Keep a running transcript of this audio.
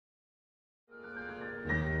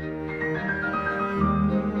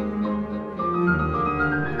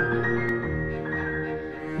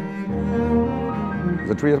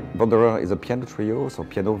The Trio Wanderer is a piano trio, so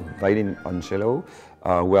piano, violin and cello.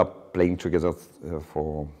 We are playing together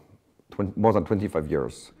for more than 25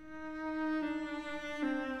 years.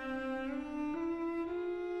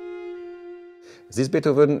 This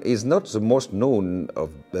Beethoven is not the most known of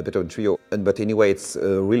the Beethoven trio, but anyway it's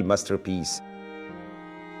a real masterpiece.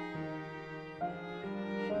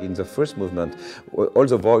 In the first movement, all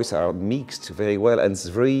the voices are mixed very well and it's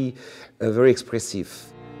very expressive.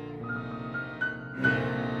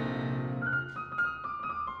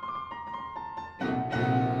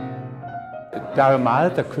 Der er jo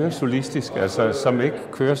meget, der kører solistisk, altså, som ikke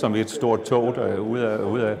kører som et stort tog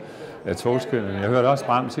ud af togskinnerne. Jeg hørte også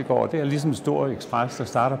Brahms i går. Det er ligesom en stor ekspres, der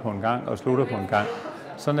starter på en gang og slutter på en gang.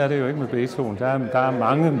 Sådan er det jo ikke med Beethoven. Der er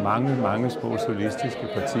mange små solistiske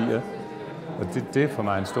partier. Og det er for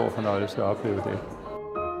mig en stor fornøjelse at opleve det.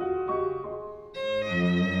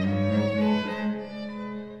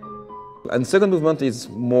 And the second movement is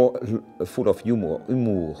more full of humor,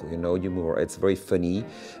 you know, humor. It's very funny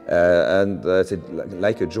and it's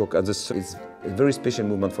like a joke. And it's a very special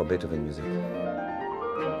movement for Beethoven music.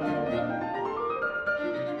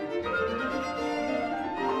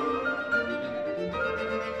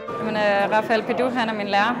 Raphael Pedou, han er min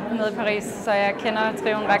lærer nede i Paris, så jeg kender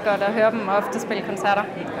trioen ret godt og hører dem ofte spille koncerter.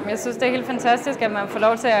 Jeg synes, det er helt fantastisk, at man får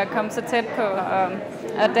lov til at komme så tæt på, og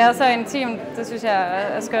at det er så intimt, det synes jeg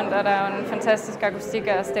er skønt, og der er en fantastisk akustik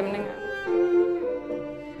og stemning.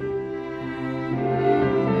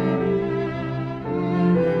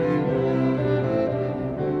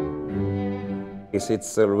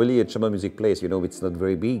 It's really a chamber music place, you know, it's not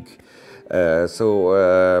very big. There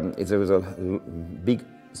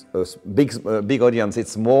is a big audience.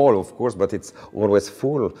 It's small, of course, but it's always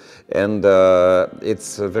full, and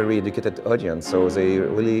it's a very educated audience. So they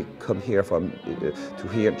really come here to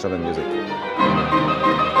hear chamber music.